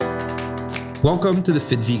Welcome to the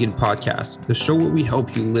Fit Vegan Podcast, the show where we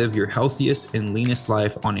help you live your healthiest and leanest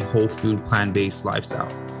life on a whole food, plant-based lifestyle.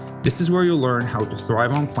 This is where you'll learn how to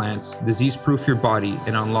thrive on plants, disease-proof your body,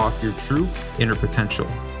 and unlock your true inner potential.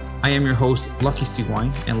 I am your host, Lucky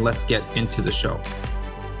Sigwine, and let's get into the show.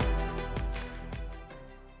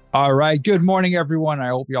 All right. Good morning, everyone. I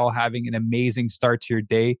hope you're all having an amazing start to your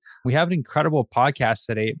day. We have an incredible podcast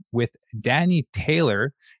today with Dani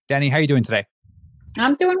Taylor. Dani, how are you doing today?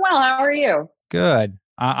 I'm doing well. How are you? Good.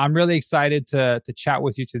 I'm really excited to chat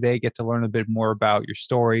with you today, get to learn a bit more about your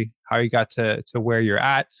story, how you got to where you're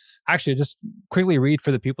at. Actually, just quickly read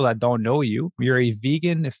for the people that don't know you. You're a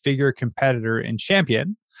vegan figure competitor and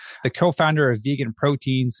champion, the co-founder of Vegan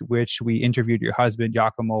Proteins, which we interviewed your husband,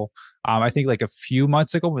 Giacomo, I think like a few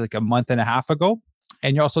months ago, like a month and a half ago.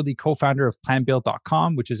 And you're also the co-founder of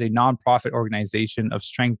plantbuild.com, which is a nonprofit organization of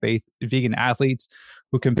strength-based vegan athletes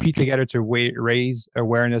who compete together to raise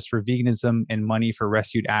awareness for veganism and money for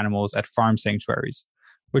rescued animals at farm sanctuaries,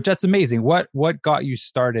 which that's amazing. What got you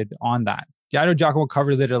started on that? Yeah, I know Giacomo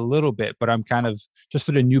covered it a little bit, but I'm kind of just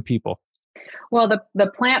for the new people. Well,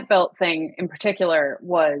 the plant built thing in particular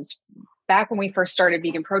was back when we first started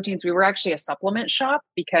Vegan Proteins, we were actually a supplement shop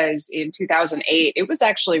because in 2008, it was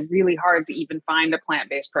actually really hard to even find a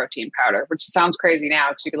plant-based protein powder, which sounds crazy now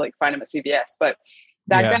because you could like find them at CVS, but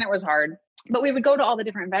back then it was hard. But we would go to all the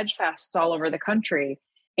different veg fests all over the country.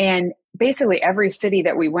 And basically every city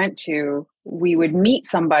that we went to, we would meet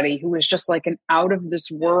somebody who was just like an out of this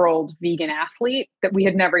world vegan athlete that we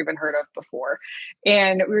had never even heard of before.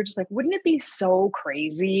 And we were just like, wouldn't it be so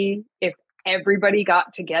crazy if everybody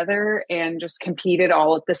got together and just competed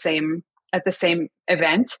all at the same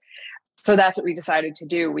event? So that's what we decided to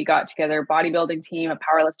do. We got together a bodybuilding team, a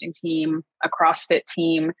powerlifting team, a CrossFit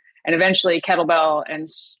team, and eventually kettlebell and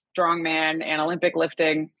strongman and Olympic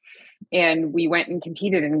lifting. And we went and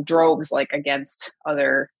competed in droves, like against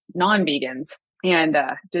other non-vegans, and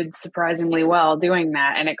did surprisingly well doing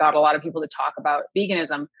that. And it got a lot of people to talk about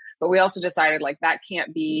veganism. But we also decided like that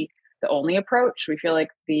can't be the only approach. We feel like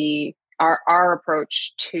our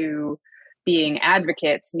approach to being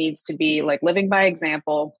advocates needs to be like living by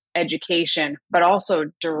example, education, but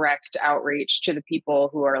also direct outreach to the people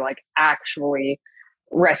who are like actually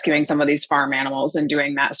rescuing some of these farm animals and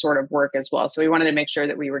doing that sort of work as well. So we wanted to make sure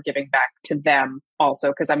that we were giving back to them also,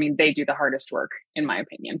 because I mean, they do the hardest work, in my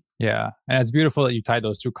opinion. Yeah. And it's beautiful that you tied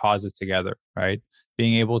those two causes together, right?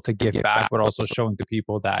 Being able to give back, but also showing to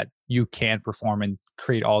people that you can perform and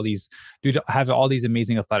create have all these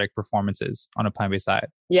amazing athletic performances on a plant-based diet.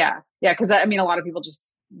 Yeah. Yeah. Because I mean, a lot of people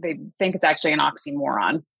they think it's actually an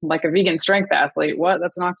oxymoron, like a vegan strength athlete. What?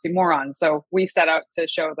 That's an oxymoron. So we set out to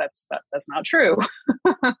show that's not true.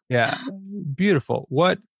 Yeah. Beautiful.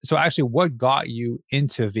 What got you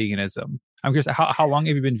into veganism? I'm curious, how long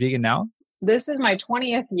have you been vegan now? This is my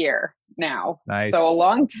 20th year now. Nice. So a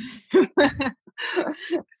long time.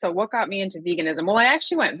 So what got me into veganism? Well, I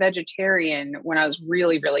actually went vegetarian when I was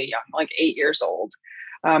really, really young, like 8 years old.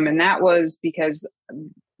 And that was because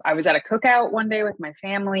I was at a cookout one day with my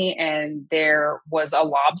family and there was a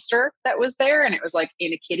lobster that was there, and it was like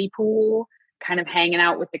in a kiddie pool, kind of hanging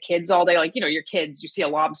out with the kids all day. Like, your kids, you see a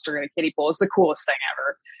lobster in a kiddie pool. It's the coolest thing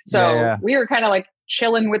ever. So we were kind of like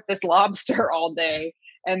chilling with this lobster all day.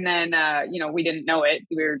 And then, we didn't know it.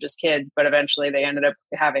 We were just kids, but eventually they ended up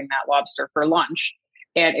having that lobster for lunch.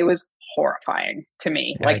 And it was horrifying to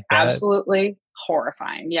me, like absolutely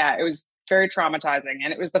horrifying. Yeah, it was very traumatizing.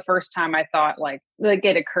 And it was the first time I thought like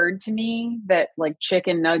it occurred to me that like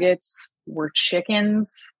chicken nuggets were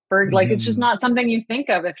chickens. Like, it's just not something you think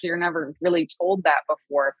of if you're never really told that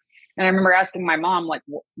before. And I remember asking my mom, like,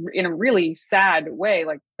 in a really sad way,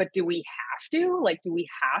 like, but do we have to? Like, do we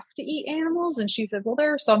have to eat animals? And she said, well,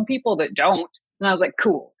 there are some people that don't. And I was like,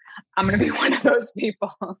 cool, I'm going to be one of those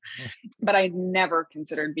people. But I never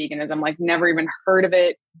considered veganism, like never even heard of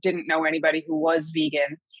it, didn't know anybody who was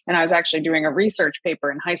vegan. And I was actually doing a research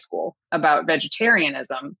paper in high school about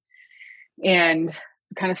vegetarianism and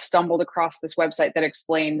kind of stumbled across this website that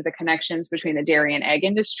explained the connections between the dairy and egg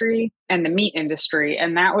industry and the meat industry.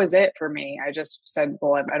 And that was it for me. I just said,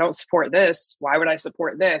 well, I don't support this. Why would I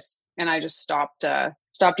support this? And I just stopped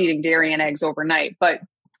eating dairy and eggs overnight. But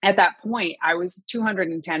at that point, I was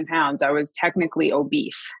 210 pounds. I was technically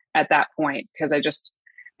obese at that point because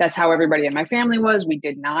that's how everybody in my family was. We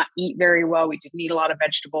did not eat very well. We didn't eat a lot of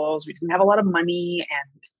vegetables. We didn't have a lot of money,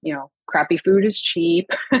 and, crappy food is cheap.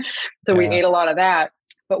 So we ate a lot of that.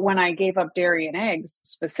 But when I gave up dairy and eggs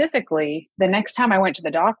specifically, the next time I went to the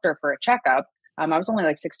doctor for a checkup, I was only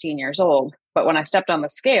like 16 years old. But when I stepped on the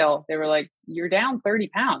scale, they were like, you're down 30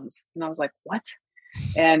 pounds. And I was like, what?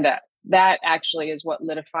 And that actually is what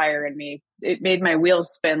lit a fire in me. It made my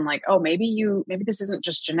wheels spin like, oh, maybe this isn't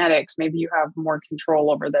just genetics. Maybe you have more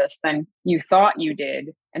control over this than you thought you did.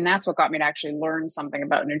 And that's what got me to actually learn something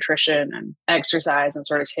about nutrition and exercise and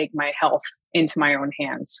sort of take my health into my own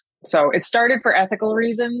hands. So it started for ethical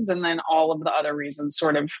reasons, and then all of the other reasons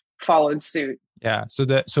sort of followed suit. Yeah. So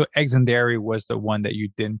eggs and dairy was the one that you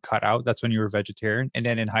didn't cut out. That's when you were vegetarian. And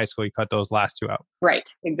then in high school, you cut those last two out. Right.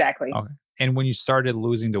 Exactly. Okay. And when you started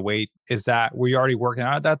losing the weight, were you already working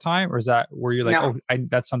out at that time? Or were you like, No.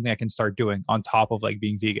 that's something I can start doing on top of like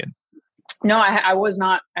being vegan? No, I was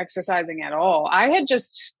not exercising at all. I had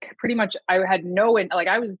just pretty much, I had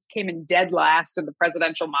came in dead last in the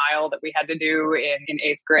presidential mile that we had to do in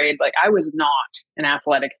 8th grade. Like I was not an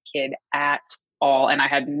athletic kid at all. And I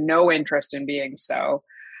had no interest in being so.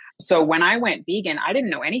 So when I went vegan, I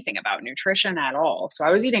didn't know anything about nutrition at all. So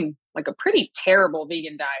I was eating like a pretty terrible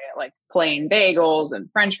vegan diet, like plain bagels and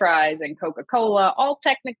French fries and Coca-Cola, all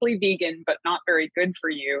technically vegan, but not very good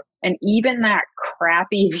for you. And even that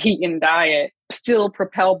crappy vegan diet still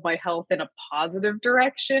propelled my health in a positive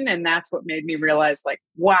direction. And that's what made me realize, like,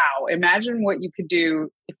 wow, imagine what you could do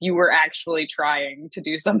if you were actually trying to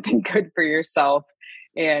do something good for yourself.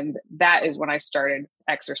 And that is when I started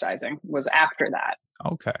exercising, was after that.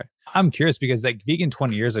 Okay. I'm curious because like vegan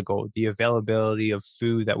 20 years ago, the availability of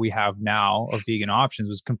food that we have now of vegan options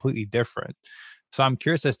was completely different. So I'm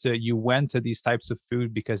curious as to, you went to these types of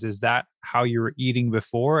food because is that how you were eating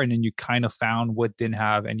before? And then you kind of found what didn't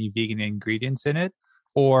have any vegan ingredients in it?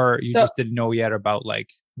 Or you just didn't know yet about like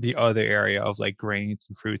the other area of like grains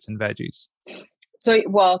and fruits and veggies? So,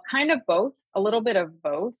 well, kind of both, a little bit of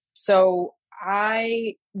both. So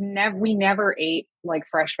we never ate like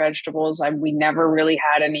fresh vegetables. We never really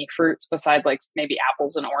had any fruits besides like maybe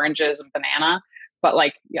apples and oranges and banana. But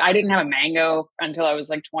like, I didn't have a mango until I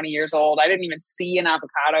was like 20 years old. I didn't even see an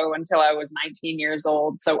avocado until I was 19 years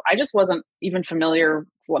old. So I just wasn't even familiar.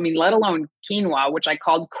 I mean, let alone quinoa, which I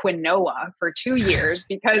called quinoa for 2 years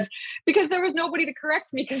because there was nobody to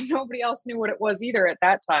correct me because nobody else knew what it was either at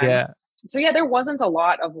that time. Yeah. So yeah, there wasn't a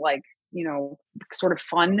lot of like, sort of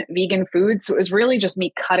fun vegan food. So it was really just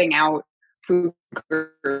me cutting out food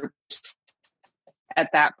groups at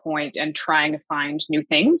that point and trying to find new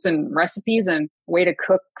things and recipes and way to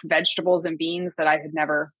cook vegetables and beans that I had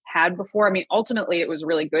never had before. I mean, ultimately it was a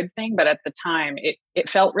really good thing, but at the time it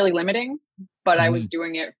felt really limiting, but I was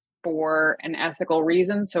doing it for an ethical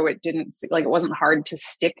reason. So it wasn't hard to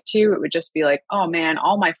stick to. It would just be like, oh man,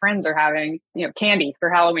 all my friends are having, candy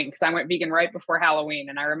for Halloween because I went vegan right before Halloween.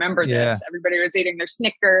 And I remember this, everybody was eating their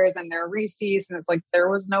Snickers and their Reese's. And it's like, there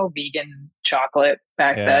was no vegan chocolate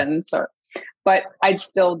back then. So, but I'd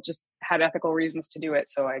still just had ethical reasons to do it.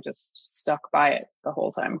 So I just stuck by it the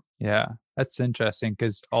whole time. Yeah, that's interesting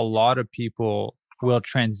because a lot of people will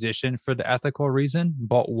transition for the ethical reason,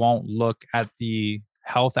 but won't look at the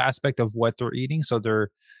health aspect of what they're eating. So they're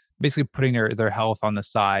basically putting their health on the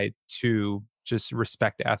side to just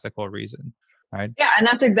respect the ethical reason. Right. Yeah. And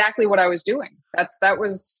that's exactly what I was doing. That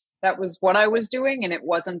was what I was doing. And it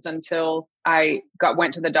wasn't until I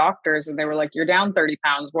went to the doctors and they were like, you're down 30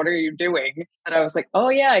 pounds. What are you doing? And I was like, oh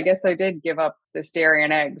yeah, I guess I did give up this dairy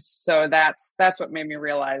and eggs. So that's what made me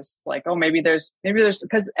realize like, oh, maybe there's,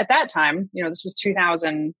 because at that time, this was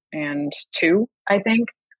 2002, I think.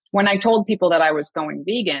 When I told people that I was going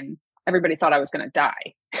vegan, everybody thought I was going to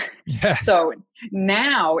die. Yeah. So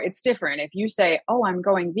now it's different. If you say, oh, I'm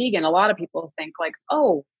going vegan, a lot of people think like,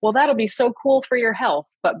 oh, well, that'll be so cool for your health.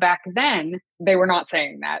 But back then they were not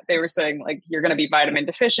saying that. They were saying like, you're going to be vitamin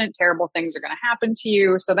deficient, terrible things are going to happen to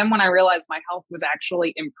you. So then when I realized my health was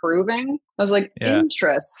actually improving, I was like,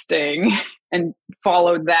 interesting, and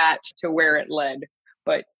followed that to where it led.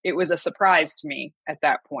 But it was a surprise to me at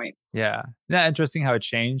that point. Yeah. Isn't that interesting how it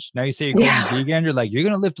changed? Now you say you're going vegan, you're like, you're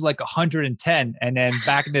going to live to like 110. And then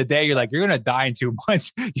back in the day, you're like, you're going to die in 2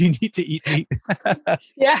 months. You need to eat meat.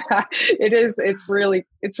 Yeah, it is.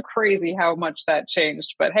 It's crazy how much that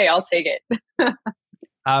changed, but hey, I'll take it.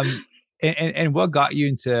 And what got you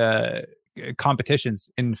into competitions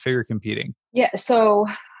in figure competing? Yeah. So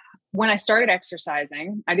when I started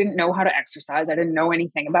exercising, I didn't know how to exercise. I didn't know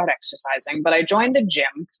anything about exercising, but I joined a gym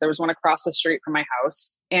because there was one across the street from my house.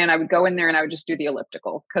 And I would go in there and I would just do the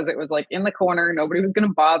elliptical because it was like in the corner. Nobody was going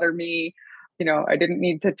to bother me. I didn't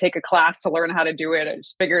need to take a class to learn how to do it. I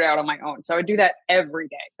just figured it out on my own. So I would do that every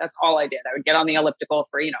day. That's all I did. I would get on the elliptical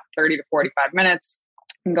for, 30 to 45 minutes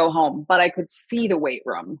and go home. But I could see the weight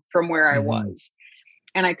room from where I was.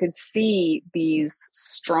 And I could see these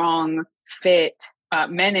strong, fit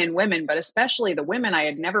men and women, but especially the women. I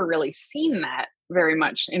had never really seen that very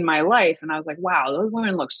much in my life. And I was like, wow, those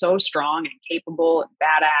women look so strong and capable and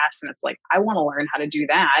badass. And it's like, I want to learn how to do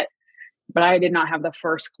that. But I did not have the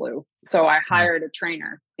first clue. So I hired a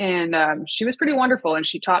trainer, and she was pretty wonderful. And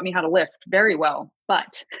she taught me how to lift very well,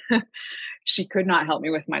 but she could not help me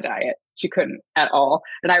with my diet. She couldn't at all.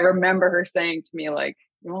 And I remember her saying to me, like,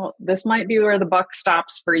 well, this might be where the buck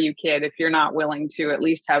stops for you, kid, if you're not willing to at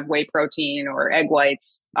least have whey protein or egg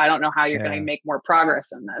whites. I don't know how you're going to make more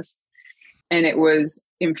progress in this. And it was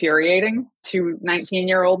infuriating to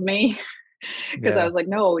 19-year-old me because I was like,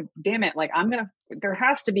 no, damn it. Like, there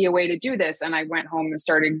has to be a way to do this. And I went home and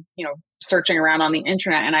started, searching around on the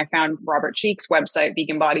internet, and I found Robert Cheek's website,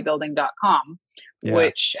 veganbodybuilding.com,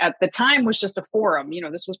 which at the time was just a forum.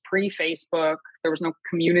 This was pre-Facebook. There was no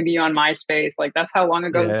community on MySpace. Like, that's how long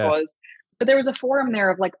ago this was. But there was a forum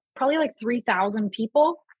there of probably 3,000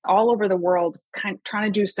 people all over the world kind of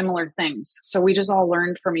trying to do similar things. So we just all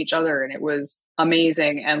learned from each other, and it was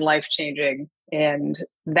amazing and life-changing. And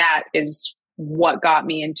that is what got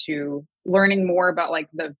me into learning more about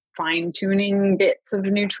the fine-tuning bits of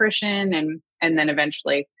nutrition, and then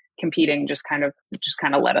eventually competing just kind of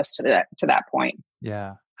led us to that point.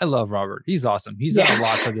 Yeah. I love Robert. He's awesome. He's done a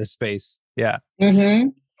lot for this space. Yeah. Mm-hmm.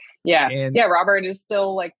 Yeah. Robert is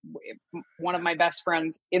still one of my best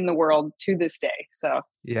friends in the world to this day. So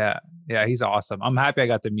yeah, he's awesome. I'm happy I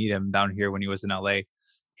got to meet him down here when he was in LA.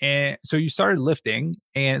 And so you started lifting.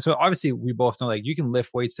 And so obviously we both know you can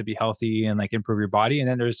lift weights to be healthy and improve your body. And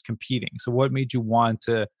then there's competing. So what made you want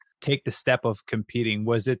to take the step of competing?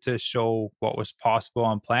 Was it to show what was possible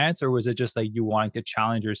on plants, or was it just you wanting to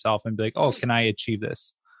challenge yourself and be like, oh, can I achieve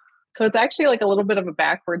this? So it's actually a little bit of a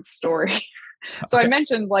backwards story. So I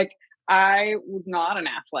mentioned I was not an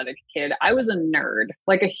athletic kid. I was a nerd,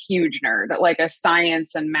 a huge nerd, a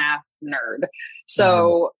science and math nerd.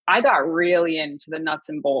 So I got really into the nuts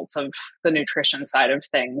and bolts of the nutrition side of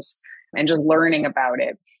things and just learning about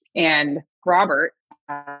it. And Robert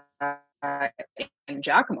and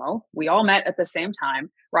Giacomo, we all met at the same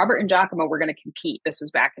time. Robert and Giacomo were going to compete. This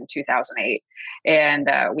was back in 2008. And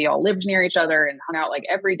we all lived near each other and hung out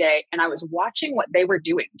every day. And I was watching what they were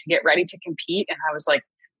doing to get ready to compete. And I was like,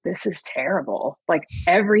 this is terrible.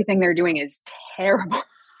 Everything they're doing is terrible.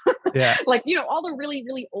 Yeah. All the really,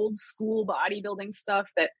 really old school bodybuilding stuff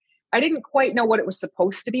that I didn't quite know what it was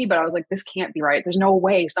supposed to be, but I was like, this can't be right. There's no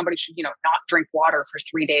way somebody should, not drink water for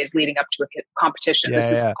 3 days leading up to a competition.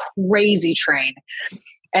 This is crazy train.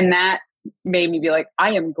 And that made me be like,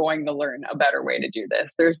 I am going to learn a better way to do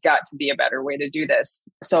this. There's got to be a better way to do this.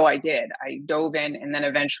 So I did. I dove in and then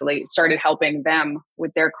eventually started helping them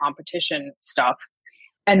with their competition stuff.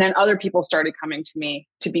 And then other people started coming to me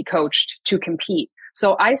to be coached to compete.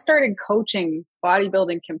 So I started coaching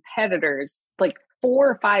bodybuilding competitors 4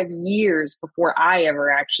 or 5 years before I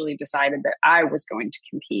ever actually decided that I was going to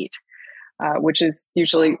compete, which is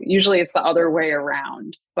usually it's the other way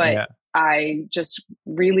around. But I just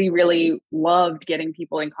really, really loved getting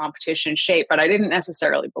people in competition shape, but I didn't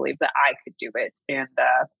necessarily believe that I could do it. And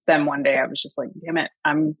then one day I was just like, damn it,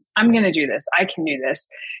 I'm going to do this. I can do this.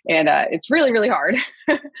 And it's really, really hard.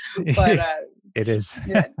 But it is.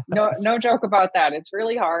 no joke about that. It's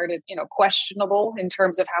really hard. It's, questionable in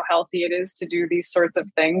terms of how healthy it is to do these sorts of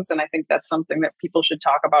things. And I think that's something that people should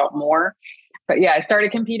talk about more. But I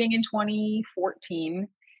started competing in 2014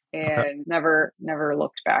 and never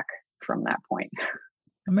looked back from that point.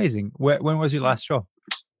 Amazing. When was your last show?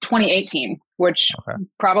 2018, which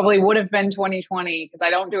probably would have been 2020 because I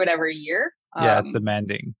don't do it every year. It's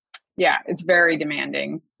demanding. Yeah, it's very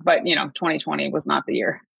demanding. But 2020 was not the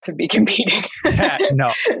year to be competing.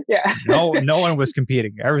 No. Yeah. No one was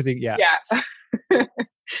competing. Everything. Yeah.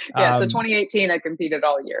 Yeah. So 2018, I competed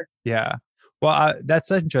all year. Yeah. Well, that's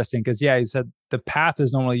interesting because you said the path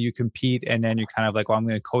is normally you compete and then you're kind of like, well, I'm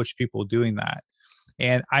going to coach people doing that.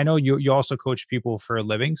 And I know you also coach people for a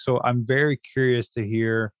living. So I'm very curious to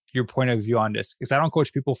hear your point of view on this because I don't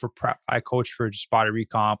coach people for prep. I coach for just body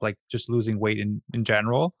recomp, just losing weight in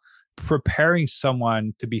general. Preparing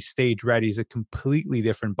someone to be stage ready is a completely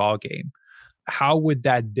different ballgame. How would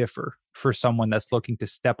that differ for someone that's looking to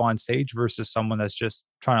step on stage versus someone that's just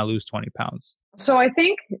trying to lose 20 pounds? So I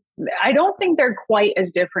don't think they're quite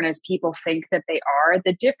as different as people think that they are.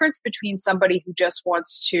 The difference between somebody who just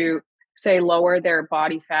wants to say lower their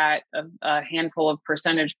body fat a handful of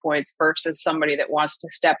percentage points versus somebody that wants to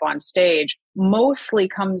step on stage mostly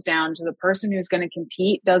comes down to the person who's going to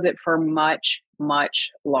compete does it for much,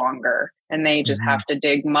 much longer. And they just have to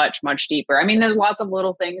dig much, much deeper. I mean, there's lots of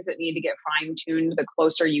little things that need to get fine-tuned the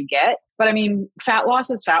closer you get. But I mean, fat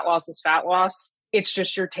loss is fat loss is fat loss. It's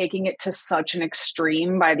just you're taking it to such an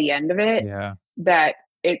extreme by the end of it that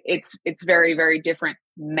it's very, very different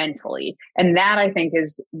mentally. And that I think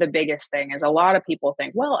is the biggest thing. Is a lot of people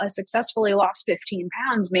think, well, I successfully lost 15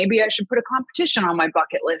 pounds. Maybe I should put a competition on my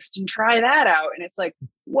bucket list and try that out. And it's like,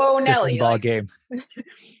 whoa, Nelly. Different ball game.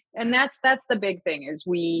 And that's the big thing is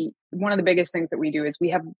one of the biggest things that we do is we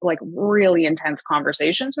have like really intense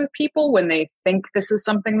conversations with people when they think this is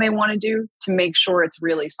something they want to do, to make sure it's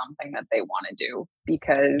really something that they want to do,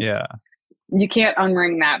 because you can't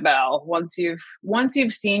unring that bell. Once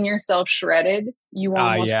you've seen yourself shredded, you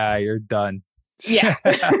almost you're done. Yeah.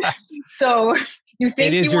 So you think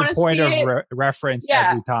it is you your point of reference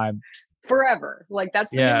every time. Forever. Like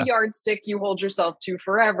that's the new yardstick you hold yourself to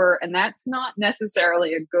forever. And that's not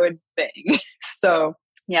necessarily a good thing. So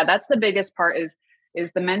yeah, that's the biggest part is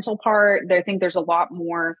the mental part. I think there's a lot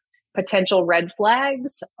more potential red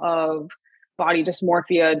flags of body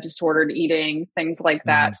dysmorphia, disordered eating, things like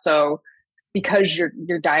that. So because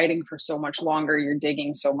you're dieting for so much longer, you're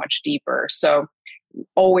digging so much deeper. So you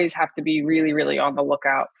always have to be really, really on the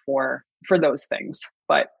lookout for those things.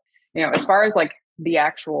 But as far as like the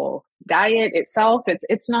actual diet itself,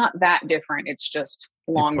 it's not that different. It's just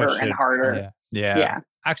longer and harder. Yeah.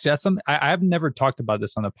 Actually, that's something I've never talked about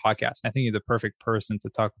this on the podcast. I think you're the perfect person to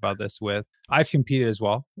talk about this with. I've competed as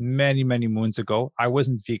well many, many moons ago. I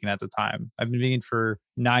wasn't vegan at the time. I've been vegan for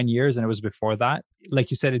 9 years, and it was before that.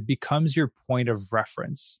 Like you said, it becomes your point of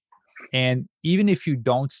reference. And even if you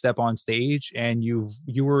don't step on stage and you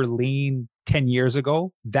were lean 10 years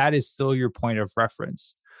ago, that is still your point of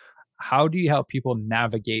reference. How do you help people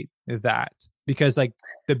navigate that? Because like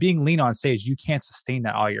the being lean on stage, you can't sustain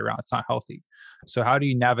that all year round. It's not healthy. So how do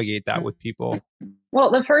you navigate that with people? Well,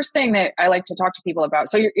 the first thing that I like to talk to people about,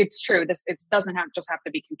 so it's true, it doesn't just have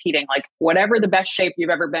to be competing. Like whatever the best shape you've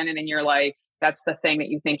ever been in your life, that's the thing that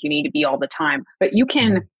you think you need to be all the time. But you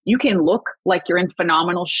can look like you're in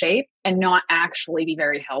phenomenal shape and not actually be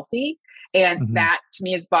very healthy. And that to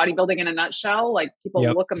me is bodybuilding in a nutshell. Like people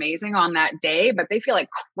look amazing on that day, but they feel like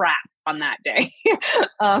crap on that day.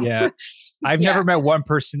 I've never met one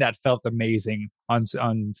person that felt amazing on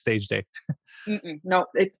stage day. No,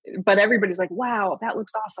 but everybody's like, wow, that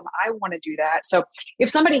looks awesome. I want to do that. So if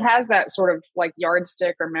somebody has that sort of like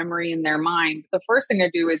yardstick or memory in their mind, the first thing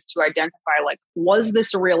to do is to identify, like, was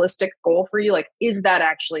this a realistic goal for you? Like, is that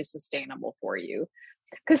actually sustainable for you?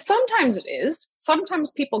 Because sometimes it is.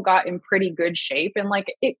 Sometimes people got in pretty good shape and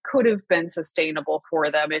like it could have been sustainable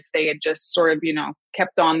for them if they had just sort of,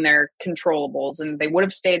 kept on their controllables and they would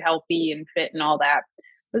have stayed healthy and fit and all that.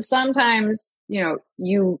 But sometimes,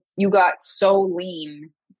 you got so lean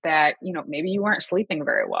that, maybe you weren't sleeping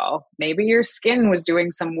very well. Maybe your skin was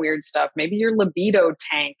doing some weird stuff. Maybe your libido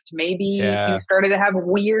tanked. Maybe you started to have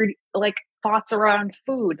weird like thoughts around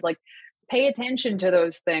food. Like, pay attention to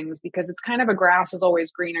those things, because it's kind of a grass is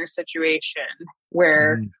always greener situation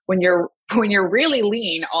where when you're really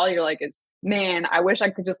lean, all you're like is, man, I wish I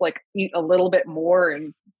could just like eat a little bit more.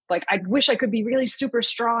 And like, I wish I could be really super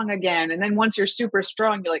strong again. And then once you're super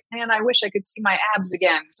strong, you're like, man, I wish I could see my abs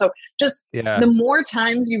again. So just the more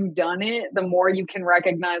times you've done it, the more you can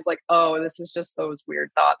recognize like, oh, this is just those weird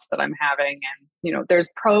thoughts that I'm having. And, there's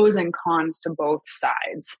pros and cons to both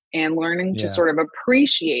sides, and learning to sort of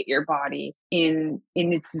appreciate your body in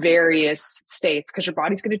its various states, because your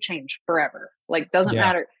body's going to change forever. Like, doesn't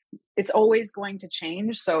matter. It's always going to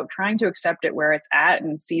change. So trying to accept it where it's at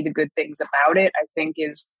and see the good things about it, I think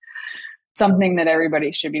is something that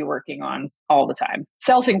everybody should be working on all the time,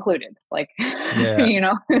 self included. Like,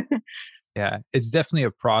 Yeah, it's definitely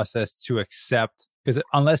a process to accept, because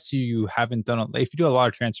unless you haven't done if you do a lot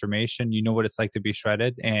of transformation, you know what it's like to be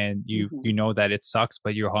shredded, and you know that it sucks,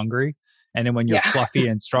 but you're hungry. And then when you're fluffy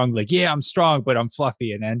and strong, like, yeah, I'm strong, but I'm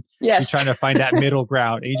fluffy. And then you're trying to find that middle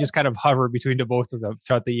ground, and you just kind of hover between the both of them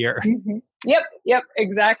throughout the year. Yep,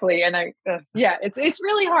 exactly. And it's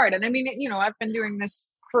really hard. And I mean, I've been doing this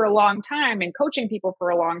for a long time and coaching people for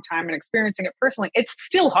a long time and experiencing it personally. It's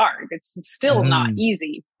still hard. It's still not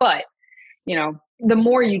easy, but the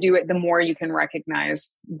more you do it, the more you can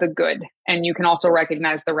recognize the good, and you can also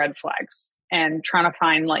recognize the red flags, and trying to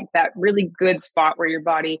find like that really good spot where your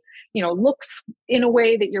body, looks in a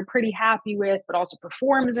way that you're pretty happy with, but also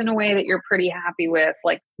performs in a way that you're pretty happy with.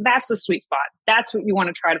 Like, that's the sweet spot. That's what you want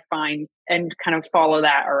to try to find and kind of follow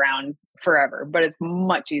that around forever. But it's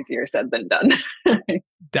much easier said than done.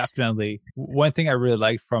 Definitely. One thing I really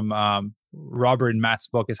liked from Robert and Matt's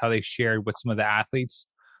book is how they shared what some of the athletes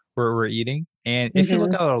were eating. And if you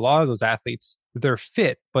look at a lot of those athletes, they're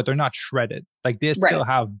fit, but they're not shredded. Like, they still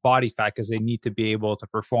have body fat because they need to be able to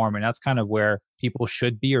perform. And that's kind of where people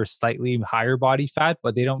should be, or slightly higher body fat,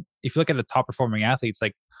 but they don't. If you look at the top performing athletes,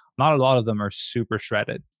 like, not a lot of them are super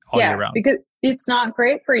shredded. all year round. Because it's not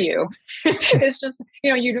great for you. It's just,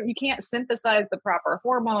 you can't synthesize the proper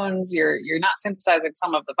hormones. You're not synthesizing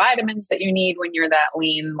some of the vitamins that you need when you're that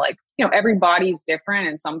lean. Like, every body's different,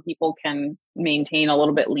 and some people can maintain a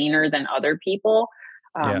little bit leaner than other people.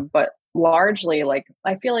 But largely, like,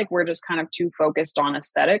 I feel like we're just kind of too focused on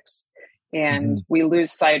aesthetics, and we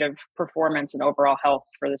lose sight of performance and overall health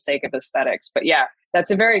for the sake of aesthetics. But yeah,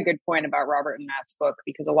 that's a very good point about Robert and Matt's book,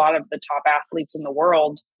 because a lot of the top athletes in the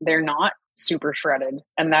world, they're not super shredded,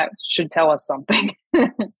 and that should tell us something.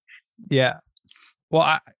 Yeah.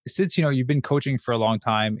 Well, since, you've been coaching for a long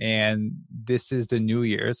time and this is the New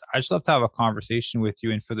Year's, I just love to have a conversation with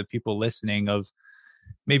you and for the people listening of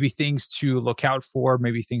maybe things to look out for,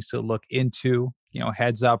 maybe things to look into,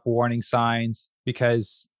 heads up, warning signs,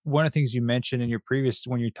 because one of the things you mentioned in your previous,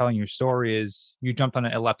 when you're telling your story, is you jumped on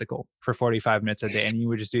an elliptical for 45 minutes a day and you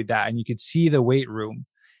would just do that and you could see the weight room.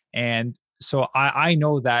 And so I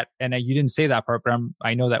know that, and you didn't say that part, but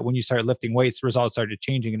I know that when you started lifting weights, results started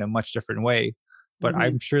changing in a much different way. But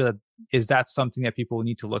I'm sure that is that something that people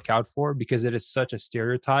need to look out for, because it is such a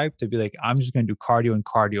stereotype to be like, I'm just going to do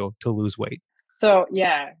cardio to lose weight. So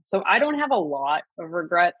I don't have a lot of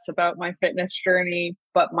regrets about my fitness journey,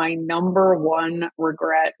 but my number one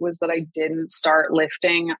regret was that I didn't start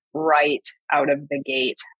lifting right out of the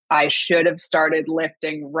gate. I should have started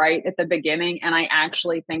lifting right at the beginning. And I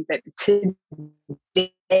actually think that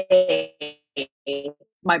today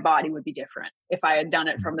my body would be different if I had done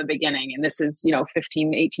it from the beginning. And this is,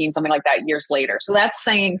 15, 18, something like that years later. So that's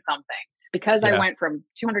saying something. Because I went from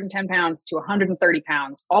 210 pounds to 130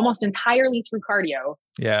 pounds, almost entirely through cardio.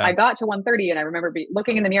 Yeah. I got to 130 and I remember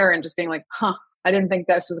looking in the mirror and just being like, I didn't think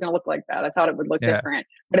this was going to look like that. I thought it would look different.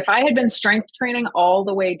 But if I had been strength training all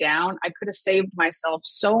the way down, I could have saved myself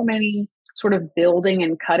so many sort of building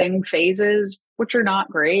and cutting phases, which are not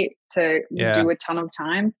great to do a ton of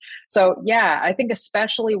times. So I think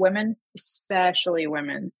especially women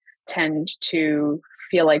tend to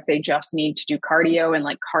feel like they just need to do cardio, and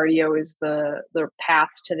like cardio is the path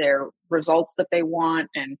to their results that they want.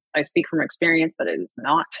 And I speak from experience that it is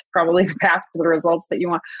not probably the path to the results that you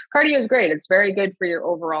want. Cardio is great. It's very good for your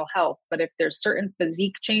overall health. But if there's certain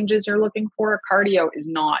physique changes you're looking for, cardio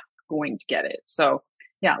is not going to get it. So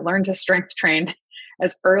learn to strength train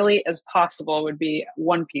as early as possible would be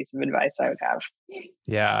one piece of advice I would have.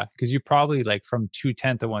 Yeah. Because you probably, like, from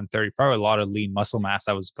 210 to 130, probably a lot of lean muscle mass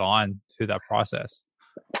that was gone through that process.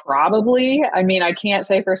 Probably. I mean, I can't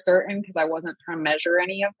say for certain because I wasn't trying to measure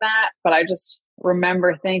any of that, but I just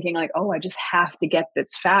remember thinking like, I just have to get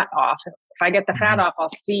this fat off. If I get the fat off, I'll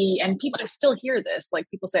see. And people still hear this. Like,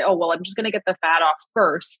 people say, I'm just going to get the fat off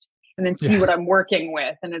first and then see what I'm working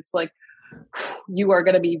with. And it's like, you are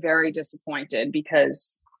going to be very disappointed,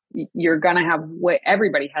 because you're going to have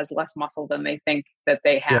everybody has less muscle than they think that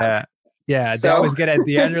they have. Yeah. So, they always get at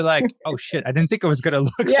the end, you're like, oh shit, I didn't think it was going to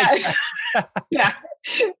look like that. Yeah,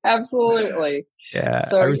 absolutely. Yeah.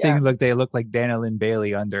 So, everything they look like Dana Lynn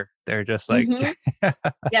Bailey under. They're just like,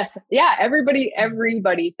 yes. Yeah. Everybody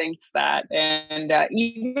thinks that. And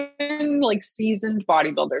even like seasoned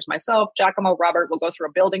bodybuilders, myself, Giacomo, Robert, will go through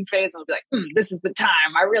a building phase and we'll be like, this is the time.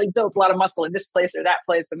 I really built a lot of muscle in this place or that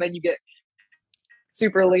place. And then you get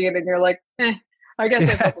super lean and you're like, I guess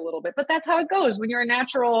I felt a little bit, but that's how it goes when you're a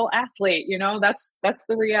natural athlete. That's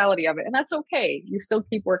the reality of it. And that's okay. You still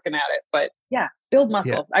keep working at it, but build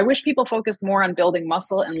muscle. I wish people focused more on building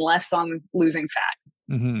muscle and less on losing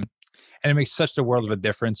fat. Mm-hmm. And it makes such a world of a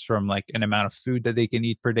difference from like an amount of food that they can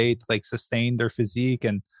eat per day to like sustain their physique.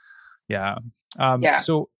 And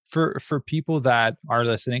so for people that are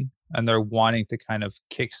listening and they're wanting to kind of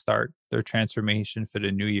kickstart their transformation for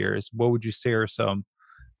the New Year's, what would you say are some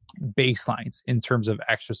baselines in terms of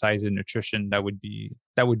exercise and nutrition that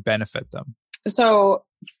would benefit them? So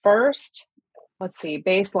first, let's see,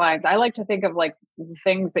 baselines. I like to think of like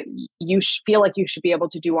things that you feel like you should be able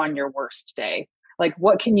to do on your worst day. Like,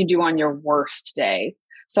 what can you do on your worst day?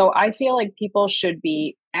 So I feel like people should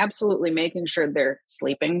be absolutely making sure they're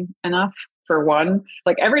sleeping enough, for one.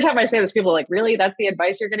 Like, every time I say this, people are like, really? That's the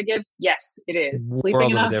advice you're going to give? Yes, it is.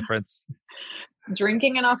 Sleeping enough. Difference.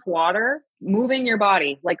 Drinking enough water, moving your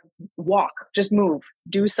body, like walk, just move,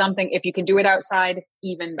 do something. If you can do it outside,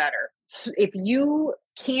 even better. So if you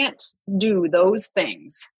can't do those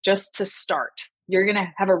things just to start, you're going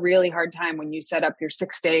to have a really hard time when you set up your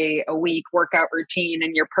 6-day-a-week workout routine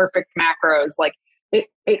and your perfect macros. Like,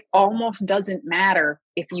 it almost doesn't matter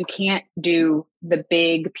if you can't do the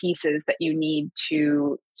big pieces that you need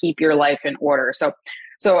to keep your life in order.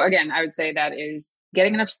 So again, I would say that is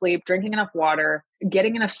getting enough sleep, drinking enough water,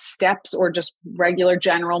 getting enough steps or just regular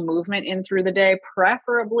general movement in through the day,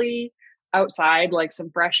 preferably outside, like some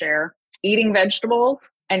fresh air, eating vegetables,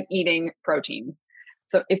 and eating protein.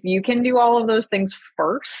 So if you can do all of those things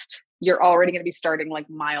first, you're already going to be starting like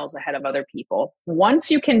miles ahead of other people. Once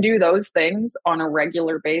you can do those things on a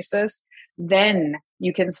regular basis, then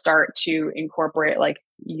you can start to incorporate like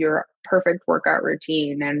your perfect workout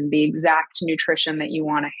routine and the exact nutrition that you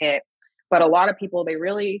want to hit. But a lot of people, they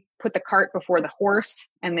really put the cart before the horse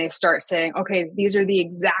and they start saying, okay, these are the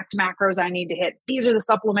exact macros I need to hit. These are the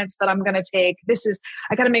supplements that I'm going to take.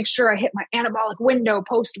 I got to make sure I hit my anabolic window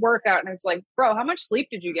post workout. And it's like, bro, how much sleep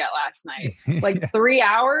did you get last night? Like 3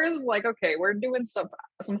 hours? Like, okay, we're doing some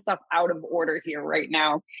stuff out of order here right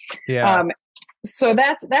now. Yeah. So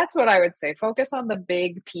that's what I would say. Focus on the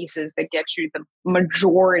big pieces that get you the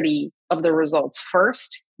majority of the results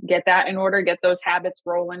first. Get that in order, get those habits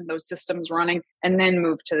rolling, those systems running, and then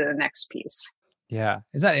move to the next piece. Yeah.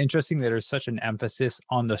 Is that interesting that there's such an emphasis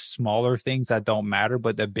on the smaller things that don't matter,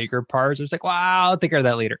 but the bigger parts, it's like, wow, I'll take care of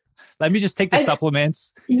that later. Let me just take the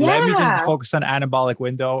supplements. Yeah. Let me just focus on anabolic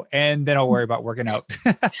window and then I'll worry about working out.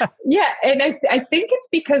 Yeah. And I think it's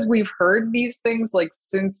because we've heard these things like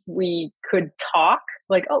since we could talk,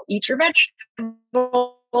 like, oh, eat your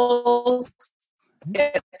vegetables,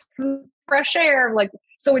 get some fresh air. Like,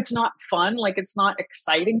 so it's not fun. Like, it's not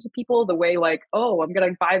exciting to people the way like, oh, I'm going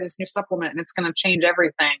to buy this new supplement and it's going to change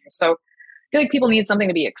everything. So I feel like people need something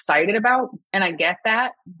to be excited about. And I get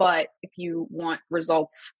that. But if you want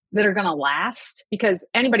results that are going to last, because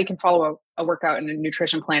anybody can follow a workout and a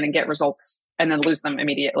nutrition plan and get results and then lose them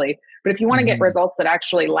immediately. But if you want to get results that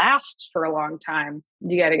actually last for a long time,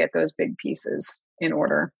 you got to get those big pieces in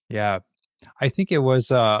order. Yeah. I think it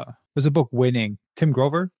was a book, Winning. Tim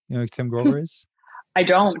Grover. You know who Tim Grover is? I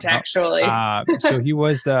don't actually. So he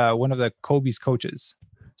was one of the Kobe's coaches.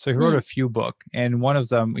 So he wrote a few books, and one of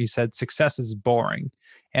them, he said, success is boring.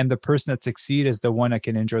 And the person that succeeds is the one that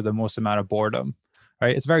can endure the most amount of boredom.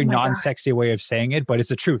 Right? It's a very non-sexy way of saying it, but it's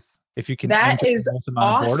the truth. If you can endure the most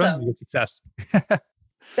amount of boredom, you get success.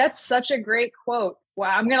 That's such a great quote.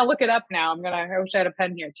 Wow, I'm gonna look it up now. I wish I had a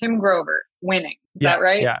pen here. Tim Grover, Winning. Is that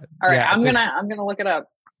right? Yeah. All right. Yeah, I'm gonna look it up.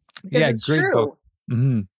 Yeah, it's great true. book.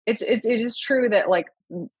 Mm-hmm. It is true that like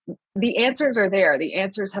the answers are there. The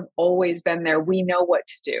answers have always been there. We know what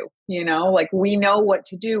to do, like we know what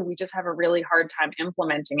to do. We just have a really hard time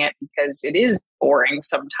implementing it because it is boring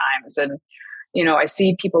sometimes. And, I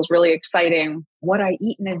see people's really exciting what I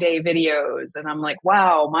eat in a day videos. And I'm like,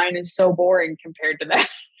 wow, mine is so boring compared to that.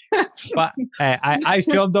 But I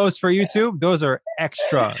filmed those for YouTube. Those are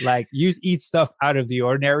extra. Like you eat stuff out of the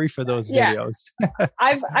ordinary for those videos.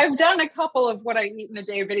 I've done a couple of what I eat in a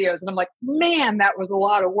day videos, and I'm like, man, that was a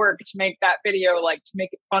lot of work to make that video, like to make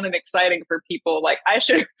it fun and exciting for people. Like I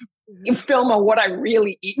should film a what I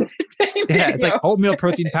really eat in a day video. Yeah, it's like oatmeal,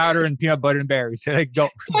 protein powder, and peanut butter and berries. So like go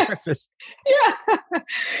breakfast.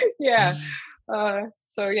 Yeah.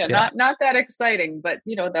 Not that exciting, but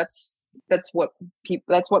that's what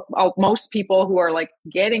most people who are like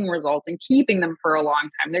getting results and keeping them for a long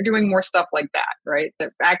time, they're doing more stuff like that, right?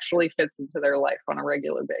 That actually fits into their life on a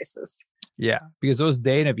regular basis. Yeah, because those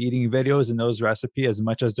day of eating videos and those recipe, as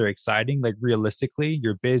much as they're exciting, like realistically,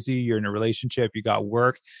 you're busy, you're in a relationship, you got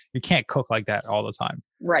work, you can't cook like that all the time.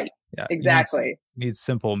 Right. Yeah, exactly. You need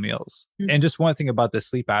simple meals. And just one thing about the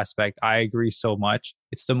sleep aspect, I agree so much.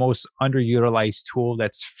 It's the most underutilized tool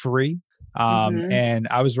that's free. And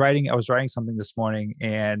I was writing something this morning,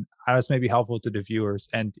 and I was maybe helpful to the viewers.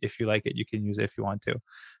 And if you like it, you can use it if you want to.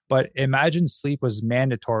 But imagine sleep was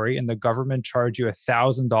mandatory and the government charged you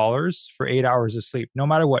 $1,000 for 8 hours of sleep. No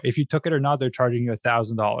matter what, if you took it or not, they're charging you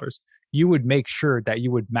 $1,000. You would make sure that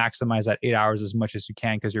you would maximize that 8 hours as much as you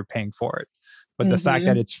can because you're paying for it. But the fact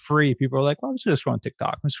that it's free, people are like, well, I'm just going to scroll on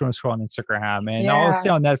TikTok. I'm just going to scroll on Instagram and I'll stay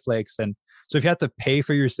on Netflix. And so if you had to pay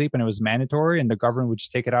for your sleep and it was mandatory and the government would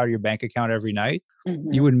just take it out of your bank account every night,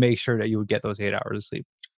 you would make sure that you would get those 8 hours of sleep.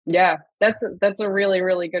 Yeah, that's a really,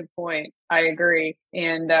 really good point. I agree.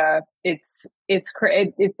 And it's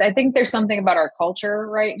I think there's something about our culture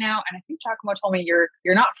right now. And I think Giacomo told me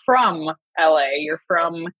you're not from LA. You're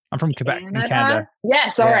from I'm from Quebec, in Canada.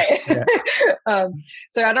 Yes, all right. Yeah.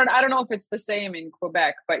 So I don't know if it's the same in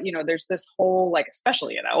Quebec, but there's this whole like,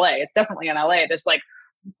 especially in LA, it's definitely in LA, this like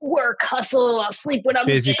work, hustle, I'll sleep when I'm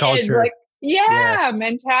busy dead, culture. like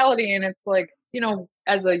mentality. And it's like,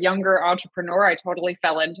 as a younger entrepreneur, I totally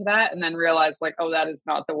fell into that and then realized like, oh, that is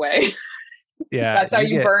not the way. Yeah. That's how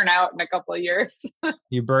you burn out in a couple of years.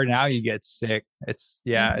 You burn out, you get sick. It's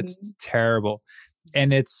terrible.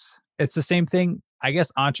 And it's the same thing. I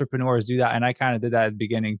guess entrepreneurs do that. And I kind of did that at the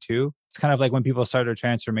beginning too. It's kind of like when people start their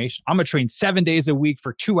transformation. I'm going to train 7 days a week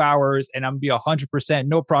for 2 hours and I'm going to be 100%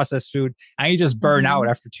 no processed food. And you just burn out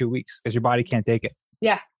after 2 weeks because your body can't take it.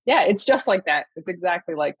 Yeah. Yeah. It's just like that. It's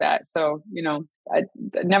exactly like that. So, I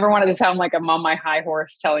never wanted to sound like I'm on my high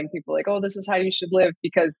horse telling people like, oh, this is how you should live,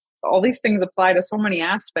 because all these things apply to so many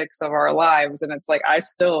aspects of our lives. And it's like, I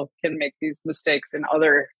still can make these mistakes in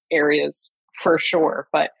other areas for sure.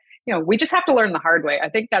 But, we just have to learn the hard way. I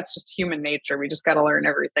think that's just human nature. We just got to learn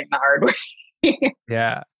everything the hard way.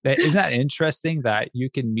 Yeah. Isn't that interesting that you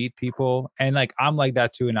can meet people, and like I'm like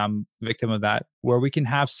that too, and I'm a victim of that, where we can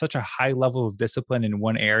have such a high level of discipline in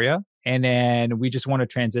one area, and then we just want to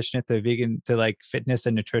transition it to vegan, to like fitness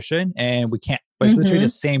and nutrition, and we can't. But it's literally the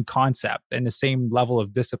same concept and the same level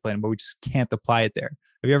of discipline, but we just can't apply it there.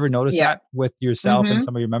 Have you ever noticed that with yourself and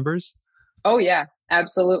some of your members? Oh yeah,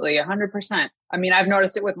 absolutely. 100%. I mean, I've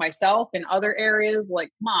noticed it with myself in other areas, like,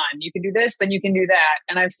 come on, you can do this, then you can do that.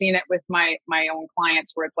 And I've seen it with my own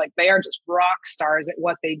clients where it's like, they are just rock stars at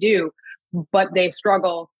what they do, but they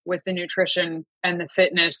struggle with the nutrition and the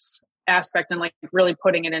fitness aspect and like really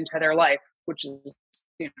putting it into their life, which is,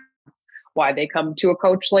 why they come to a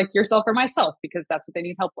coach like yourself or myself, because that's what they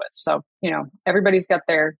need help with. So, everybody's got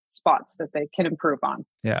their spots that they can improve on.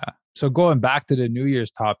 Yeah. So going back to the New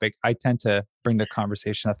Year's topic, I tend to bring the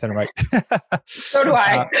conversation left and right. So do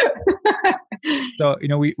I. So,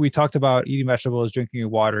 we talked about eating vegetables, drinking your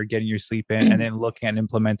water, getting your sleep in, and then looking at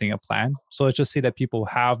implementing a plan. So let's just say that people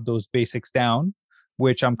have those basics down,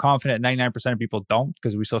 which I'm confident 99% of people don't,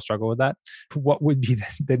 because we still struggle with that. What would be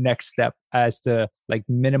the next step as to like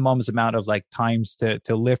minimums amount of like times to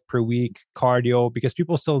lift per week, cardio, because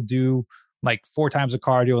people still do like 4 times of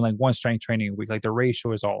cardio and like 1 strength training a week. Like the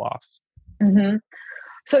ratio is all off.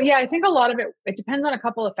 So yeah, I think a lot of it depends on a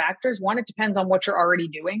couple of factors. One, it depends on what you're already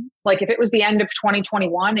doing. Like if it was the end of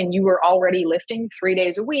 2021 and you were already lifting 3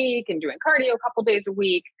 days a week and doing cardio a couple days a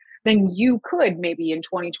week, then you could maybe in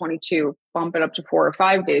 2022 bump it up to 4 or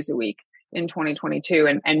 5 days a week in 2022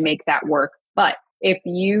 and make that work. But if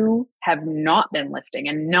you have not been lifting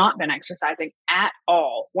and not been exercising at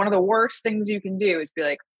all, one of the worst things you can do is be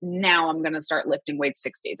like, now I'm going to start lifting weights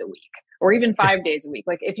 6 days a week or even 5 days a week.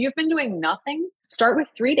 Like if you've been doing nothing, start with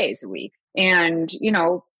 3 days a week. And,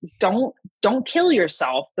 don't kill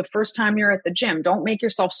yourself the first time you're at the gym. Don't make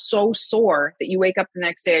yourself so sore that you wake up the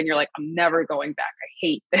next day and you're like, I'm never going back. I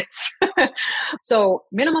hate this. So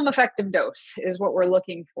minimum effective dose is what we're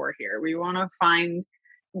looking for here. We want to find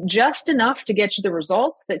just enough to get you the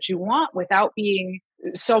results that you want without being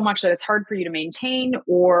so much that it's hard for you to maintain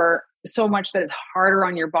or so much that it's harder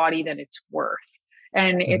on your body than it's worth.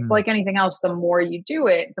 And it's like anything else, the more you do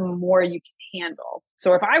it, the more you can handle.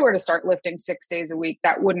 So if I were to start lifting 6 days a week,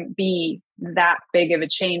 that wouldn't be that big of a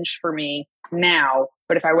change for me now.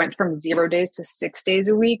 But if I went from 0 days to 6 days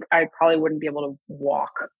a week, I probably wouldn't be able to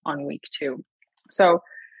walk on week 2. So,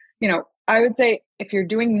 I would say if you're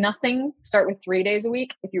doing nothing, start with 3 days a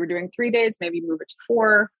week. If you were doing 3 days, maybe move it to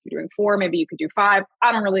 4. If you're doing 4, maybe you could do 5.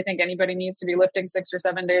 I don't really think anybody needs to be lifting 6 or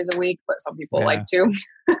 7 days a week, but some people like to.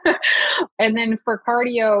 And then for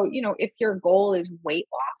cardio, if your goal is weight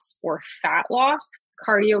loss or fat loss,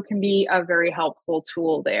 cardio can be a very helpful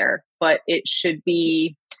tool there, but it should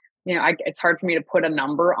be, it's hard for me to put a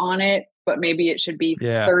number on it, but maybe it should be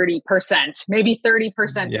 30%, maybe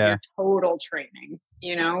 30% of your total training,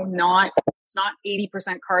 it's not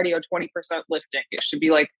 80% cardio, 20% lifting. It should be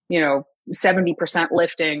like, 70%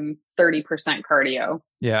 lifting, 30% cardio.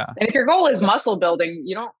 Yeah. And if your goal is muscle building,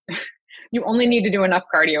 you only need to do enough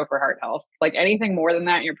cardio for heart health. Like anything more than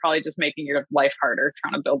that, you're probably just making your life harder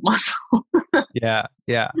trying to build muscle. Yeah.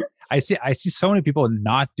 I see so many people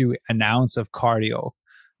not do an ounce of cardio.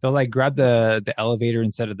 They'll like grab the elevator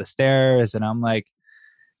instead of the stairs. And I'm like,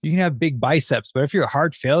 you can have big biceps, but if your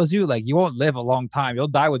heart fails you, like you won't live a long time. You'll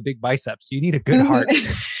die with big biceps. You need a good heart.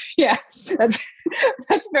 Yeah, that's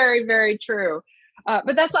very, very true.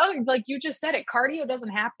 But that's like you just said it. Cardio doesn't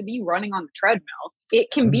have to be running on the treadmill. It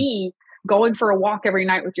can be going for a walk every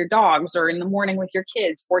night with your dogs or in the morning with your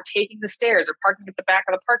kids or taking the stairs or parking at the back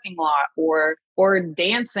of the parking lot or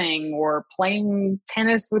dancing or playing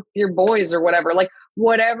tennis with your boys or whatever, like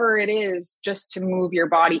whatever it is, just to move your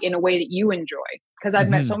body in a way that you enjoy. Because I've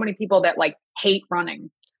met so many people that like hate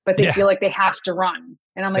running, but they feel like they have to run.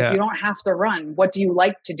 And I'm like, you don't have to run. What do you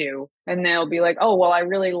like to do? And they'll be like, oh, well, I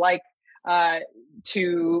really like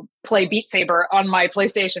to play Beat Saber on my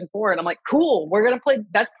PlayStation 4. And I'm like, cool, we're going to play.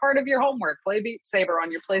 That's part of your homework. Play Beat Saber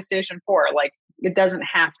on your PlayStation 4. Like, it doesn't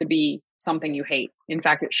have to be something you hate. In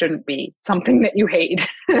fact, it shouldn't be something that you hate.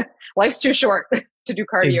 Life's too short to do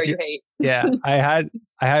cardio you hate. Yeah. I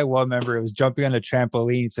had one member, it was jumping on a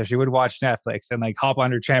trampoline. So she would watch Netflix and like hop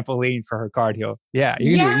on her trampoline for her cardio. Yeah.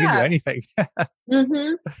 You can do anything.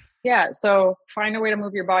 Mm-hmm. Yeah. So find a way to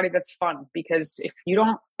move your body that's fun, because if you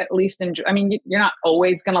don't at least enjoy, I mean, you're not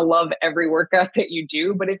always going to love every workout that you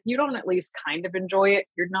do, but if you don't at least kind of enjoy it,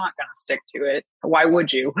 you're not going to stick to it. Why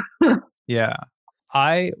would you? Yeah.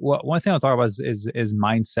 One thing I'll talk about is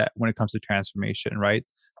mindset when it comes to transformation, right?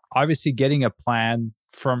 Obviously getting a plan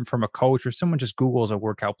from a coach, or someone just Googles a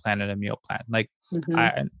workout plan and a meal plan. Like,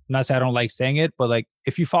 I'm not saying I don't like saying it, but like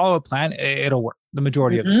if you follow a plan, it'll work the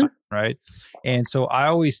majority of the time, right? And so I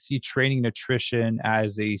always see training nutrition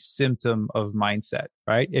as a symptom of mindset,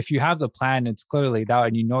 right? If you have the plan, it's clearly laid out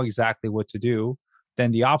and you know exactly what to do,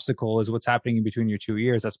 then the obstacle is what's happening in between your two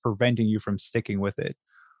ears that's preventing you from sticking with it.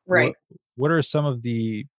 Right. What are some of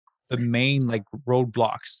the main like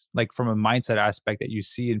roadblocks, like from a mindset aspect, that you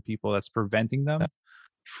see in people that's preventing them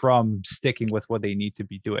from sticking with what they need to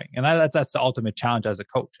be doing? And that's the ultimate challenge as a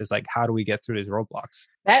coach, is like, how do we get through these roadblocks?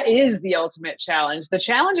 That is the ultimate challenge. The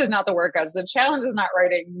challenge is not the workouts. The challenge is not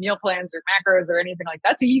writing meal plans or macros or anything like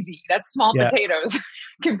that. That's easy. That's small potatoes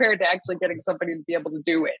compared to actually getting somebody to be able to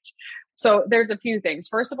do it. So there's a few things.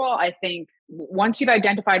 First of all, I think once you've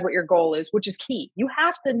identified what your goal is, which is key, you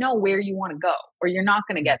have to know where you want to go or you're not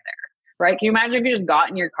going to get there, right? Can you imagine if you just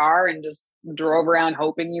got in your car and just drove around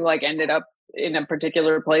hoping you like ended up in a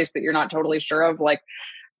particular place that you're not totally sure of? Like,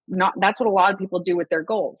 that's what a lot of people do with their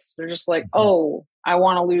goals. They're just like, oh, I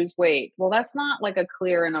want to lose weight. Well, that's not like a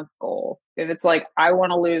clear enough goal. If it's like, I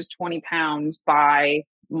want to lose 20 pounds by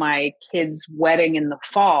my kid's wedding in the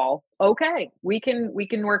fall, okay, we can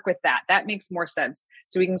work with that. That makes more sense.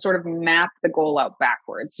 So we can sort of map the goal out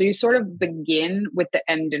backwards. So you sort of begin with the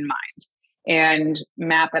end in mind and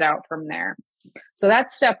map it out from there. So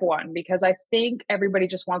that's step one, because I think everybody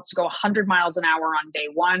just wants to go 100 miles an hour on day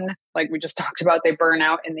one. Like we just talked about, they burn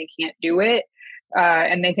out and they can't do it.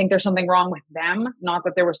 And they think there's something wrong with them, not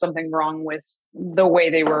that there was something wrong with the way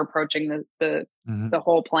they were approaching the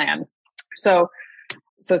whole plan. So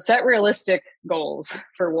set realistic goals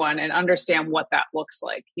for one, and understand what that looks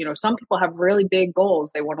like. You know, some people have really big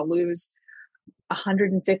goals. They want to lose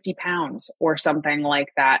 150 pounds or something like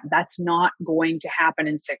that. That's not going to happen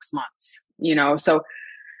in 6 months, you know? So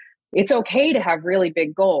it's okay to have really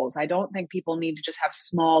big goals. I don't think people need to just have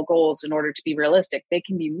small goals in order to be realistic. They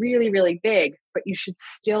can be really, really big, but you should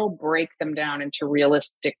still break them down into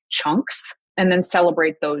realistic chunks and then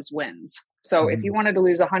celebrate those wins. So if you wanted to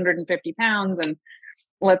lose 150 pounds, and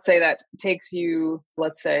let's say that takes you,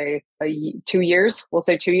 2 years, we'll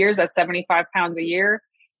say 2 years, that's 75 pounds a year.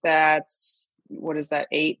 That's, what is that,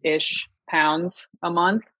 8-ish pounds a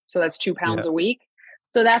month. So that's 2 pounds a week.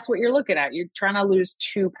 So that's what you're looking at. You're trying to lose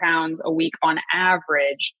 2 pounds a week on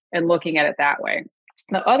average and looking at it that way.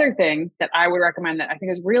 The other thing that I would recommend that I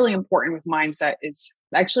think is really important with mindset is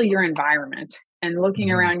actually your environment, and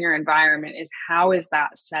looking around your environment is, how is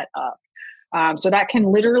that set up? So that can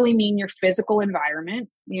literally mean your physical environment.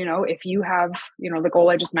 You know, if you have, the goal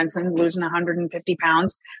I just mentioned, losing 150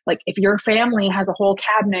 pounds, like if your family has a whole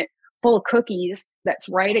cabinet full of cookies that's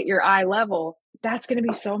right at your eye level, that's going to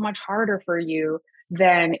be so much harder for you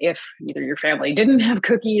than if either your family didn't have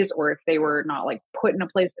cookies, or if they were not like put in a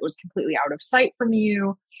place that was completely out of sight from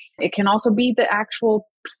you. It can also be the actual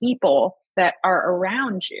people that are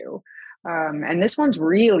around you. And this one's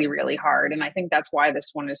really, really hard. And I think that's why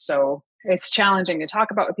this one is it's challenging to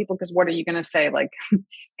talk about with people, because what are you going to say? Like,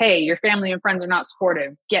 hey, your family and friends are not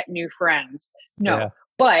supportive, get new friends. No,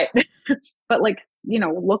 but like,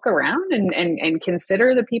 look around and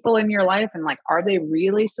consider the people in your life, and like, are they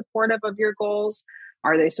really supportive of your goals?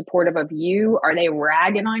 Are they supportive of you? Are they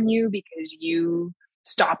ragging on you because you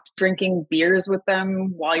stopped drinking beers with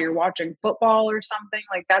them while you're watching football or something?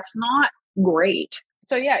 Like, that's not great.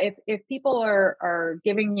 So yeah, if people are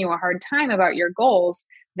giving you a hard time about your goals,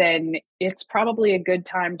 then it's probably a good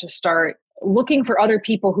time to start looking for other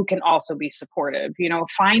people who can also be supportive.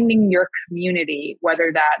 Finding your community,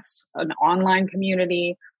 whether that's an online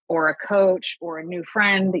community or a coach or a new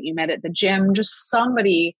friend that you met at the gym, just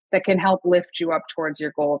somebody that can help lift you up towards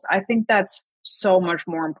your goals. I think that's so much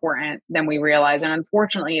more important than we realize. And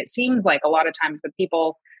unfortunately, it seems like a lot of times the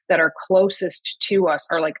people that are closest to us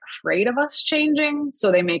are like afraid of us changing,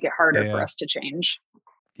 so they make it harder for us to change.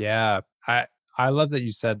 Yeah. I love that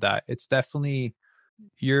you said that. It's definitely,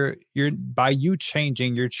 you're by you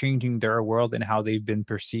changing, you're changing their world and how they've been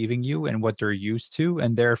perceiving you and what they're used to.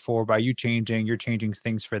 And therefore, by you changing, you're changing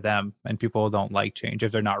things for them. And people don't like change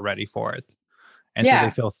if they're not ready for it. And so they Yeah,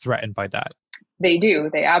 feel threatened by that. they do.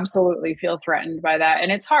 They absolutely feel threatened by that.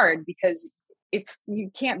 And it's hard because you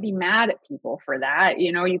can't be mad at people for that.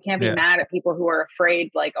 You can't be Yeah. mad at people who are afraid,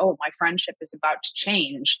 like, oh, my friendship is about to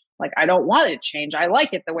change. Like, I don't want it to change. I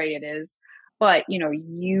like it the way it is. But,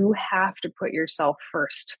 you have to put yourself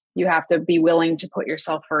first. You have to be willing to put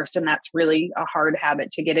yourself first. And that's really a hard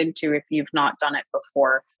habit to get into if you've not done it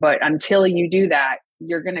before. But until you do that,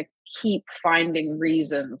 you're going to keep finding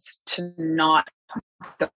reasons to not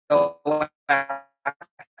go after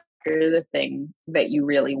the thing that you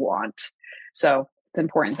really want. So it's an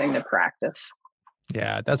important thing to practice.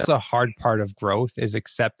 Yeah, that's the hard part of growth, is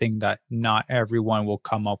accepting that not everyone will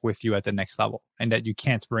come up with you at the next level, and that you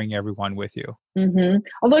can't bring everyone with you. Mm-hmm.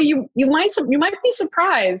 Although you might be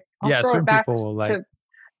surprised. I'll throw it back people will to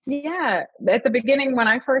yeah. At the beginning, when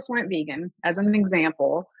I first went vegan, as an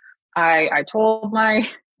example, I told my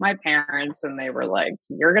parents, and they were like,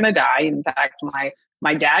 "You're gonna die." In fact,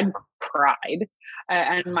 my dad cried,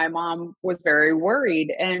 and my mom was very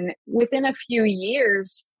worried. And within a few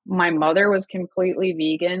years, my mother was completely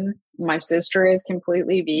vegan. My sister is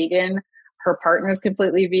completely vegan. Her partner is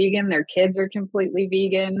completely vegan. Their kids are completely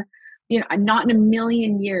vegan. Not in a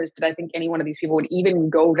million years did I think any one of these people would even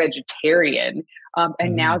go vegetarian.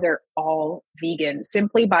 And now they're all vegan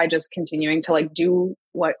simply by just continuing to like do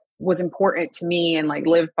what was important to me and like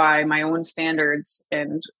live by my own standards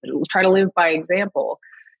and try to live by example.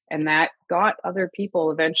 And that got other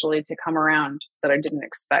people eventually to come around that I didn't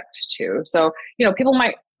expect to. So, people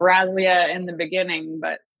might razz you in the beginning,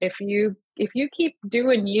 but if you keep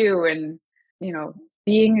doing you and,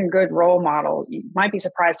 being a good role model, you might be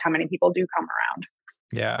surprised how many people do come around.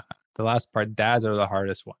 Yeah. The last part, dads are the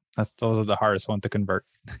hardest one. Those are the hardest one to convert.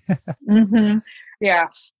 Mm-hmm. Yeah.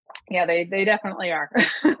 Yeah, they definitely are.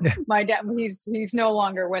 My dad, he's no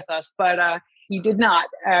longer with us, but he did not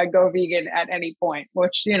go vegan at any point,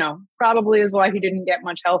 which, probably is why he didn't get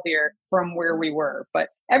much healthier from where we were, but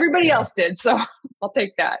everybody else did. So I'll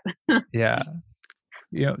take that. Yeah.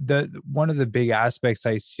 One of the big aspects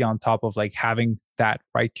I see on top of like having that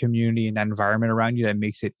right community and that environment around you that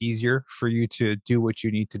makes it easier for you to do what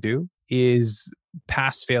you need to do is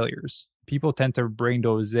past failures. People tend to bring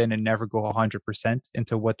those in and never go 100%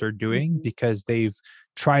 into what they're doing because they've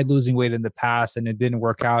tried losing weight in the past and it didn't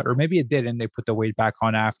work out, or maybe it did and they put the weight back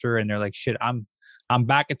on after and they're like, shit, I'm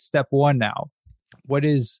back at step one now.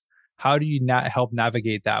 How do you not help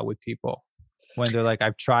navigate that with people when they're like,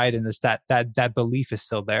 I've tried and there's that belief is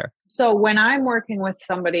still there? So when I'm working with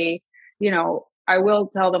somebody, I will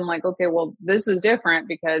tell them like, okay, well, this is different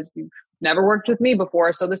because you've never worked with me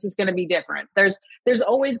before. So this is going to be different. There's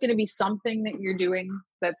always going to be something that you're doing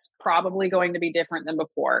that's probably going to be different than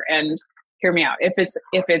before. And hear me out. If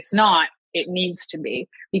it's not, it needs to be,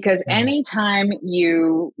 because anytime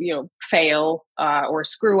you fail or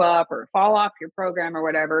screw up or fall off your program or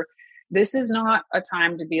whatever, this is not a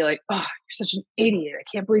time to be like, oh, you're such an idiot. I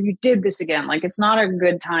can't believe you did this again. Like, it's not a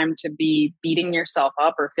good time to be beating yourself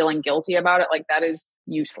up or feeling guilty about it. Like, that is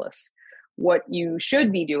useless. What you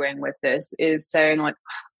should be doing with this is saying like,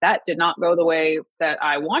 that did not go the way that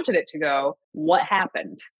I wanted it to go. What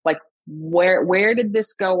happened? Like, where did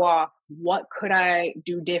this go off? What could I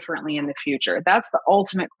do differently in the future? That's the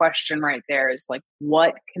ultimate question right there, is like,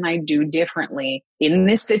 what can I do differently in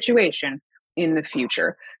this situation in the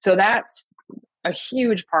future? So that's a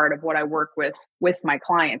huge part of what I work with my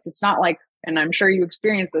clients. It's not like, and I'm sure you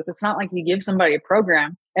experience this, it's not like you give somebody a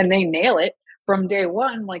program and they nail it from day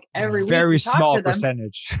one. Like every very week small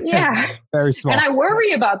percentage. Yeah. Very small. And I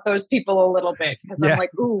worry about those people a little bit because I'm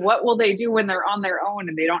like, ooh, what will they do when they're on their own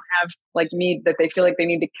and they don't have like me that they feel like they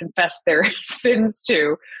need to confess their sins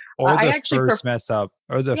to? Or the first mess up,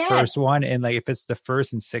 or the first one. And like, if it's the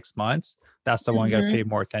first in 6 months, that's the one you got to pay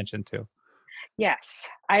more attention to. Yes.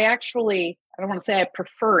 I don't want to say I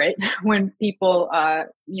prefer it when people,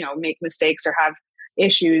 make mistakes or have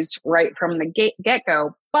issues right from the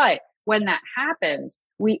get-go. But when that happens,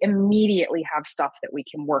 we immediately have stuff that we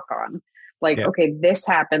can work on. Like, okay, this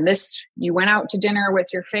happened. You went out to dinner with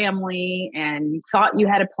your family and you thought you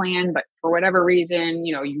had a plan, but for whatever reason,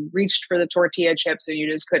 you reached for the tortilla chips and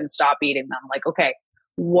you just couldn't stop eating them. Like, okay,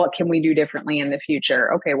 what can we do differently in the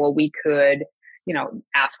future? Okay, well, we could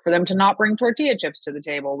ask for them to not bring tortilla chips to the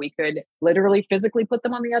table. We could literally physically put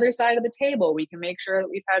them on the other side of the table. We can make sure that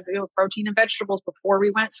we've had protein and vegetables before we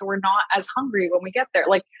went, so we're not as hungry when we get there.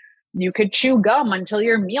 Like, You could chew gum until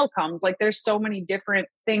your meal comes. Like there's so many different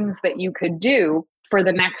things that you could do for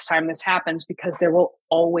the next time this happens, because there will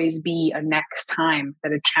always be a next time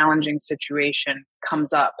that a challenging situation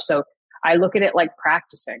comes up. So I look at it like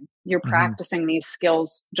practicing. You're practicing these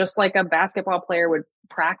skills just like a basketball player would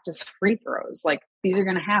practice free throws. Like these are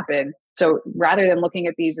going to happen. So rather than looking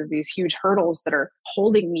at these as these huge hurdles that are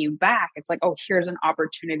holding you back, it's like, oh, here's an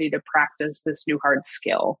opportunity to practice this new hard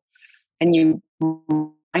skill. And you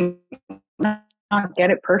might not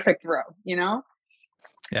get it perfect throw, you know?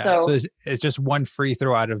 Yeah. So it's just one free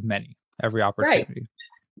throw out of many, every opportunity.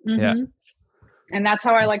 Right. Yeah. And that's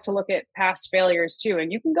how I like to look at past failures too.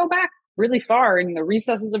 And you can go back really far in the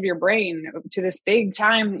recesses of your brain to this big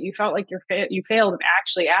time that you felt like you failed, and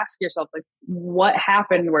actually ask yourself, like, what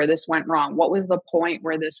happened where this went wrong? What was the point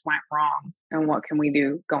where this went wrong? And what can we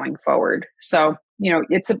do going forward? So, you know,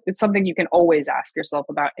 it's something you can always ask yourself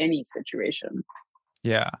about any situation.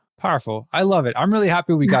 Yeah. Powerful. I love it. I'm really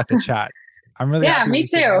happy we got to chat. I'm really happy. Me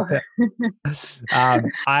too.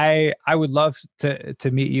 I would love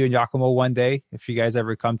to meet you and Giacomo one day. If you guys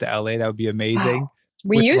ever come to LA, that would be amazing.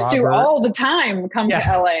 We used to all the time come to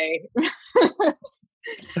LA.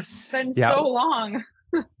 It's been so long.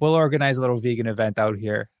 We'll organize a little vegan event out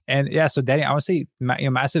here. And yeah, so Dani, I want to say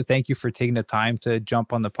massive thank you for taking the time to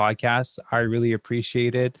jump on the podcast. I really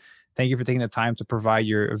appreciate it. Thank you for taking the time to provide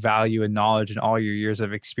your value and knowledge and all your years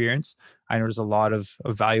of experience. I know there's a lot of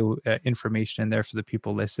value information in there for the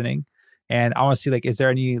people listening. And I want to see, like, is there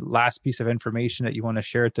any last piece of information that you want to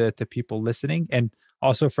share to people listening? And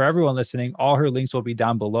also for everyone listening, all her links will be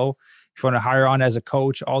down below. If you want to hire on as a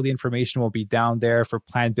coach, all the information will be down there for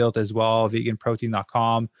Plant Built as well,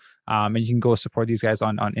 veganprotein.com. And you can go support these guys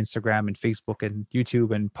on Instagram and Facebook and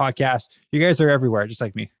YouTube and podcasts. You guys are everywhere, just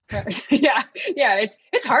like me. Yeah.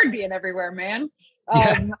 It's hard being everywhere, man.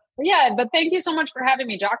 But thank you so much for having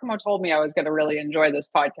me. Giacomo told me I was going to really enjoy this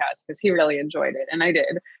podcast because he really enjoyed it, and I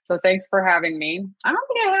did. So thanks for having me. I don't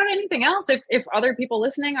think I have anything else. If other people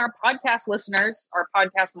listening are podcast listeners, our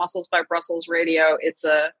podcast Muscles by Brussels Radio, it's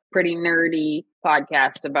a pretty nerdy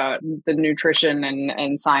podcast about the nutrition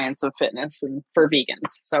and science of fitness and for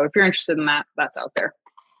vegans. So if you're interested in that, that's out there.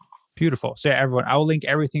 Beautiful. So yeah, everyone, I will link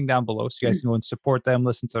everything down below so you guys can go and support them,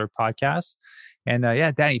 listen to their podcasts. And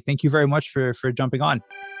Dani, thank you very much for jumping on.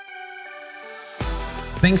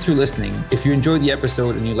 Thanks for listening. If you enjoyed the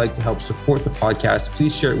episode and you'd like to help support the podcast,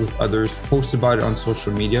 please share it with others, post about it on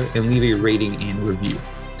social media, and leave a rating and review.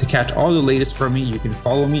 To catch all the latest from me, you can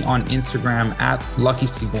follow me on Instagram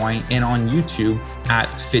 @LuckyCigouin and on YouTube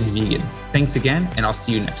 @FitVegan. Thanks again, and I'll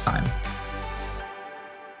see you next time.